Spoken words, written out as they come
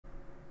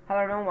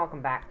Hello everyone,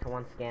 welcome back to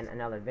once again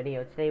another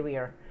video. Today we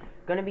are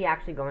going to be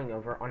actually going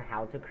over on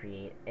how to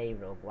create a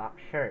Roblox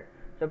shirt.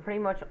 So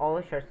pretty much all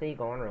the shirts that you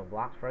go on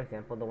Roblox, for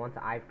example, the ones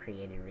I've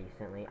created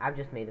recently, I've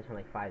just made this one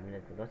like 5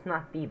 minutes ago. It's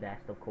not the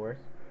best, of course,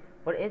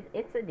 but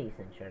it's a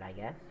decent shirt, I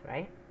guess,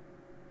 right?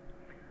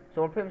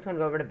 So we're pretty much going to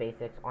go over the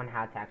basics on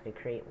how to actually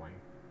create one.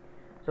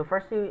 So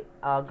firstly,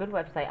 a good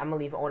website, I'm going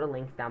to leave all the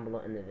links down below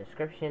in the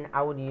description.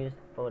 I would use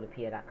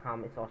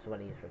photopia.com. It's also what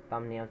I use for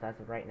thumbnails as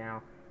of right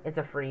now. It's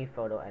a free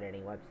photo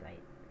editing website.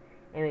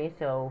 Anyway,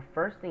 so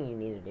first thing you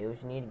need to do is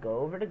you need to go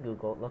over to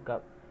Google, look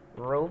up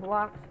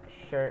Roblox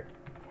shirt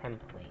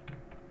template.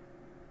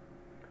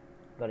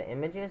 Go to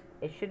images.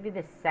 It should be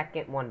the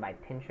second one by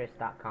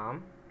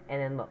Pinterest.com. And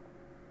then look.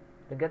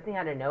 The good thing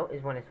how to know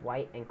is when it's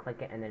white and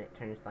click it and then it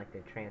turns like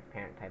the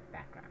transparent type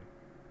background.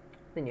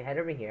 Then you head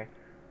over here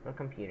on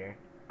computer.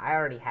 I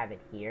already have it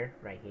here,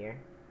 right here.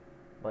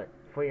 But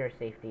for your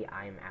safety,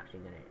 I'm actually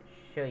going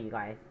to show you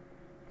guys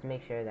to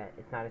make sure that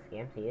it's not a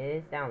scam. See, it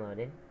is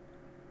downloaded.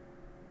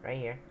 Right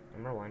here,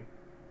 number 1.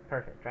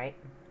 Perfect, right?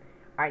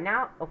 Alright,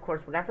 now, of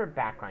course, whatever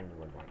background you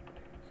would want.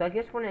 So I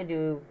just want to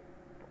do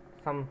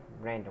some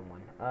random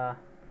one.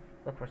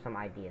 Look for some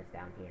ideas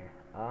down here.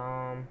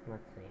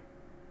 Let's see.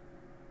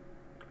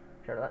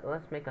 Sure,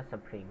 let's make a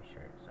Supreme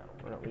shirt. So,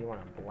 we want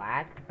a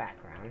black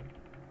background.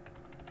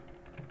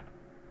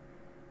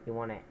 You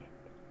want to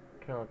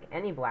click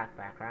any black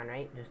background,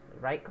 right? Just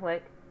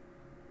right-click.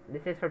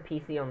 This is for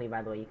PC only,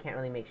 by the way. You can't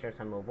really make sure it's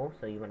on mobile.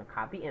 So you want to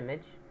copy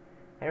image.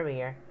 Head over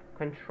here.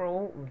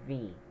 Control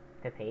V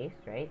to paste,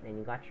 right? Then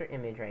you got your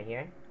image right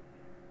here.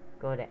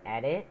 Go to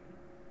Edit,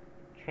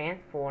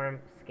 Transform,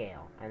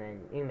 Scale. And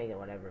then you can make it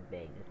whatever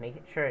big. Just make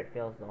it sure it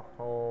fills the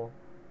whole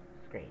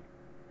screen.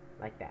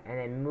 Like that. And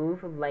then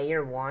move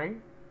layer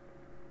 1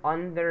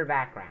 under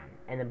background.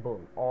 And then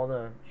boom. All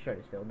the shirt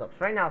is filled up.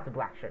 So right now it's a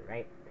black shirt,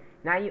 right?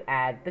 Now you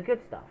add the good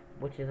stuff,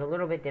 which is a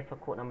little bit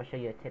difficult. And I'm going to show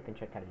you a tip and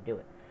trick how to do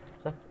it.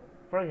 So,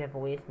 for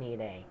example, we just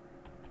need a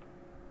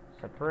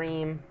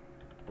Supreme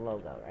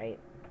logo, right?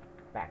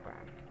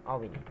 Background. All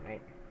we need,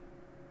 right?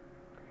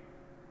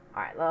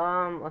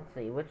 Alright, let's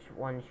see. Which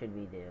one should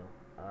we do?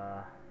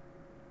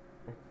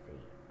 Let's see.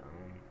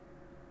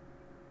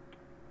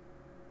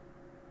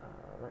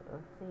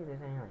 Let's see if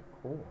there's any,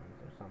 like, cool ones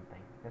or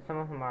something. Because some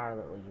of them are a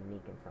little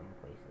unique in some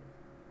places.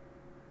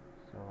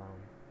 So,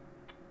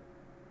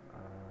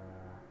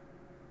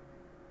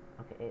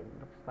 okay, it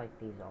looks like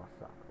these all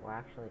suck. Well,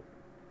 actually,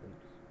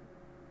 oops.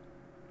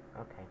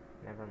 Okay,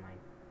 never mind.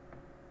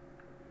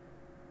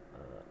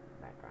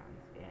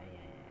 Backgrounds. Yeah.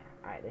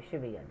 Alright, this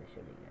should be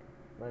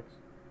good.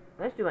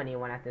 Let's do any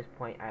one at this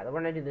point. Alright, we're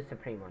gonna do the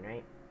Supreme one,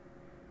 right?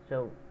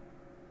 So,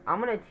 I'm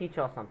gonna teach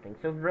y'all something.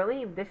 So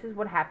really, this is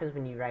what happens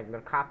when you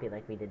regular copy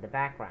like we did the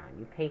background.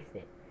 You paste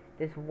it.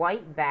 This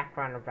white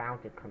background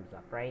around it comes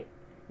up, right?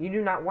 You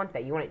do not want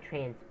that. You want it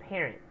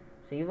transparent.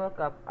 So you look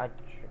up a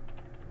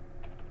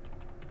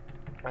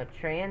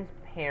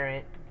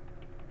transparent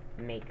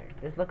maker.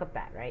 Just look up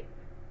that, right?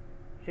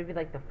 Should be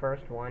like the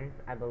first one,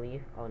 I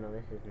believe. Oh no,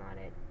 this is not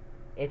it.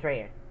 It's right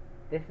here.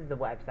 This is the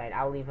website.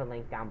 I'll leave a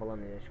link down below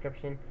in the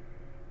description.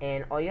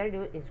 And all you gotta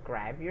do is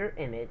grab your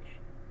image,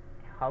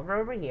 hover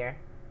over here,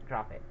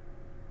 drop it.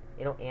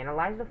 It'll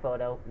analyze the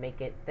photo,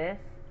 make it this.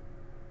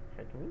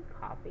 So can you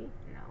copy?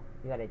 No.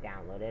 You gotta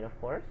download it, of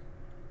course.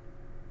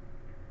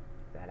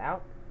 That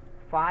out.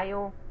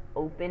 File,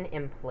 open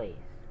in place.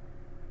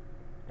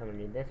 I'm gonna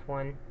do this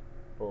one.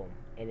 Boom.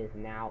 It is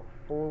now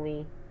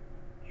fully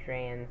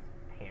transparent.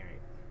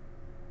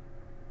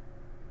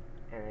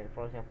 And then,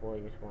 for example, we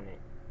just want it,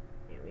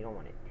 we don't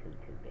want it too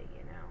big,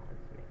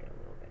 Let's make it a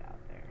little bit out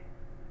there.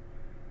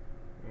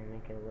 And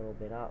make it a little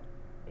bit up.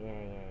 Yeah.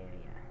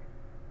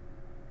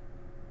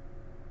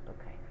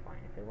 Okay,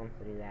 fine. If it wants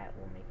to do that,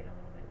 we'll make it a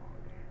little bit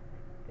longer.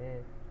 Like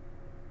this.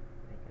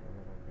 Make it a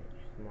little bit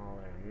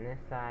smaller on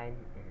this side,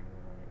 and a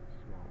little bit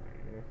smaller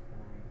on this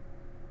side.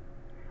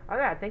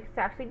 Okay, I think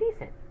it's actually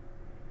decent.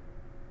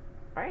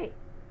 Alright.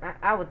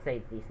 I would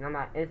say it's decent.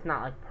 It's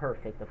not like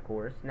perfect, of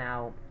course.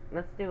 Now,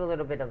 let's do a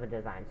little bit of a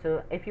design.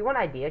 So, if you want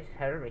ideas, just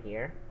head over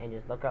here and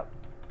just look up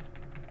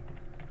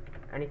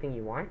anything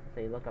you want.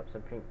 So, you look up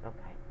Supreme.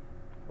 Okay.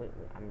 Wait,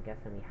 I'm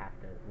guessing we have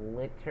to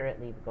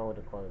literally go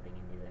to clothing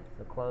and do this.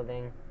 So,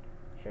 clothing,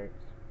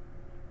 shirts,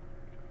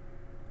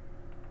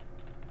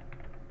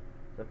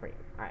 Supreme.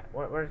 Alright,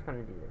 we're just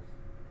going to do this.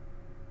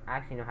 I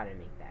actually know how to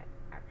make that,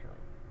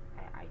 actually.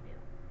 I do.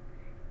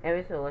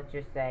 Anyway, so let's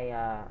just say,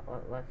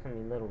 let's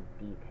some little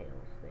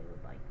details they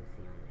would like to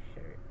see on the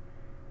shirt.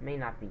 May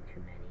not be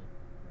too many,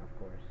 of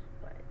course,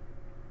 but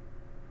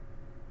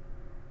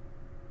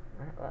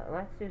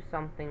let's do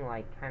something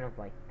like, kind of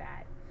like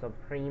that.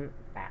 Supreme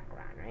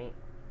background, right?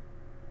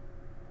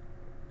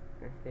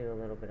 Let's do a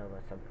little bit of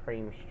a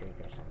Supreme streak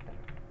or something.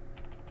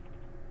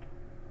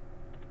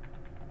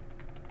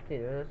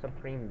 Dude, there's a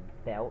Supreme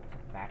belt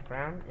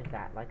background. Is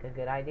that, like, a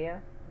good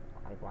idea?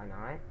 Like, why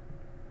not?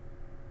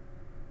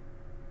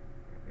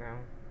 No?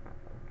 Oh,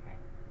 okay.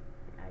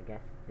 I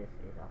guess this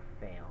is a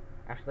fail.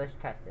 Actually,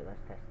 let's test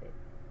it.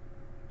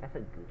 That's a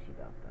Gucci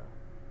belt, though.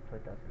 So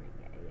it doesn't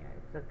make it. Yeah,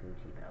 it's It's a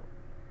Gucci belt.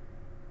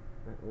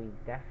 But we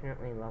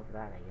definitely love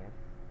that, I guess.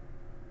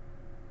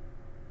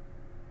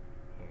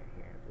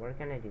 Here. We're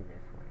gonna do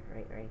this one,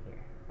 right here.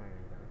 We're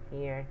gonna go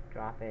here,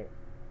 drop it.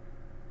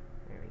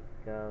 There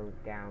we go,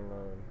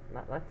 download.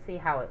 Let's see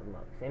how it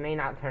looks. It may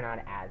not turn out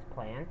as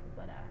planned,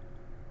 but,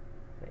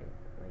 say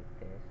like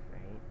this,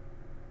 right?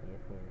 We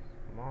just need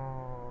a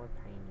small,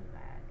 tiny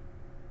bag.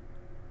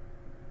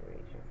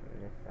 Reaching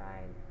from this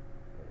side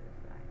to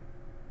this side.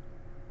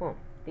 Boom.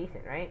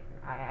 Decent, right?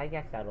 I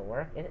guess that'll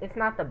work. It's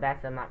not the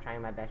best. I'm not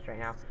trying my best right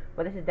now.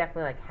 But this is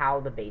definitely like how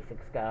the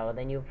basics go.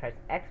 Then you press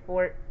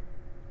export,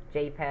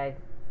 JPEG.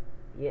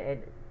 Yeah,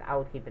 I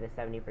would keep it at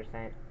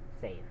 70%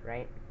 save,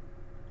 right?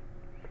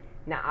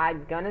 Now,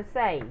 I'm gonna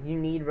say you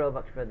need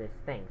Robux for this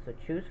thing. So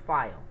choose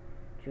file.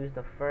 Choose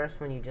the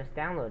first one you just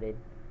downloaded.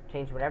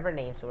 Change whatever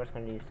name. So we're just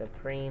gonna do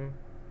Supreme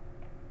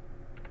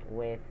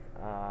with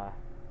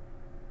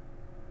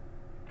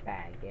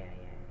bag. Yeah.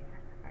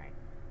 Alright.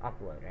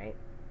 Upload, right?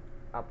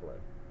 Upload.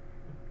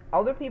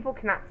 Other people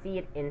cannot see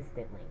it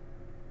instantly.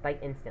 Like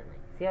instantly.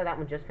 See how that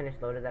one just finished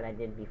loaded that I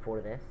did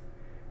before this?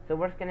 So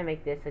we're just gonna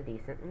make this a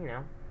decent,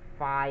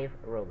 5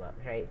 Robux,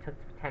 right? It took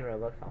 10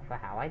 Robux off of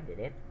how I did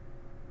it.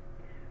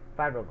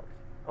 5 Robux.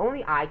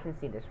 Only I can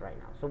see this right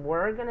now. So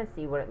we're gonna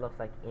see what it looks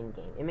like in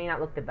game. It may not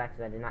look the best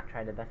because I did not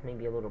try the best,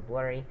 maybe a little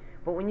blurry.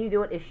 But when you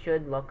do it, it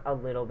should look a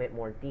little bit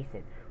more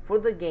decent. For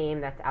the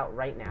game that's out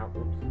right now,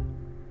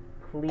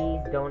 please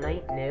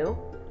donate new.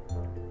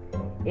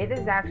 It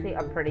is actually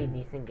a pretty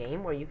decent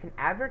game where you can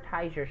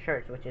advertise your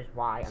shirts, which is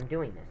why I'm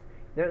doing this.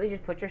 Literally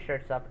just put your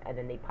shirts up and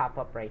then they pop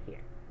up right here.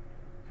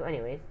 So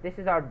anyways, this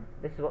is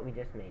what we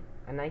just made.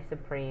 A nice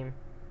Supreme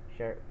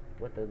shirt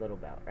with a little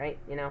belt, right?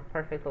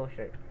 Perfect little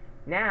shirt.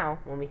 Now,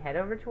 when we head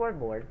over to our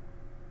board,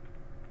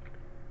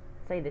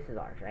 say this is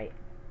ours, right?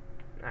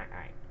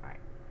 Alright.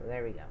 So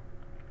there we go.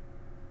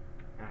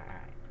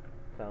 Alright.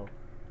 So,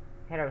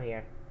 head over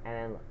here, and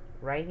then look.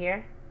 Right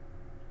here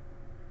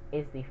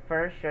is the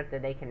first shirt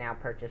that they can now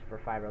purchase for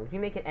 5 Robux. You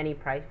make it any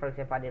price. For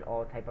example, I did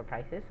all type of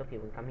prices, so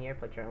people can come here,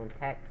 put your own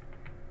text.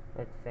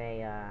 Let's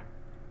say,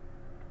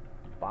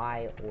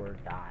 buy or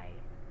die.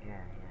 Yeah.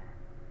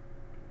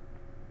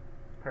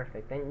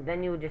 Perfect.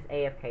 Then you would just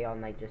AFK all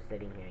night just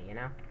sitting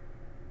here,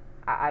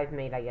 I've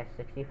made, I guess,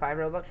 65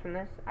 Robux from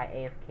this. I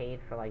AFK'd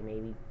for, like,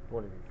 maybe,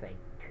 what does it say,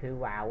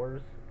 2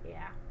 hours?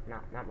 Yeah,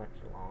 not much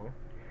long.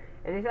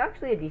 And it's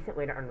actually a decent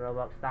way to earn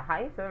Robux. The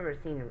highest I've ever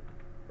seen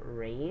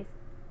raised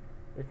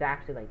was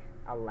actually, like,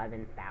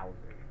 11,000.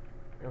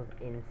 It was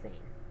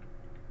insane.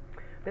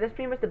 But that's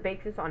pretty much the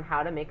basics on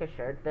how to make a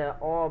shirt.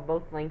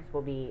 Both links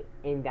will be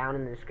down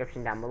in the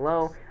description down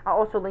below. I'll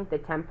also link the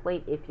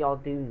template if y'all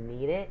do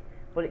need it.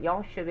 But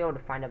y'all should be able to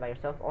find it by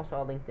yourself. Also,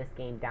 I'll link this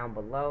game down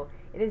below.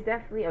 It is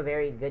definitely a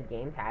very good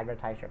game to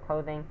advertise your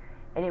clothing.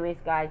 Anyways,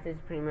 guys, this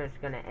is pretty much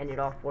going to end it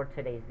off for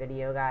today's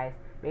video, guys.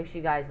 Make sure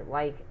you guys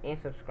like and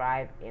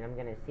subscribe, and I'm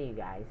going to see you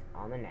guys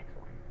on the next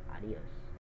one. Adios.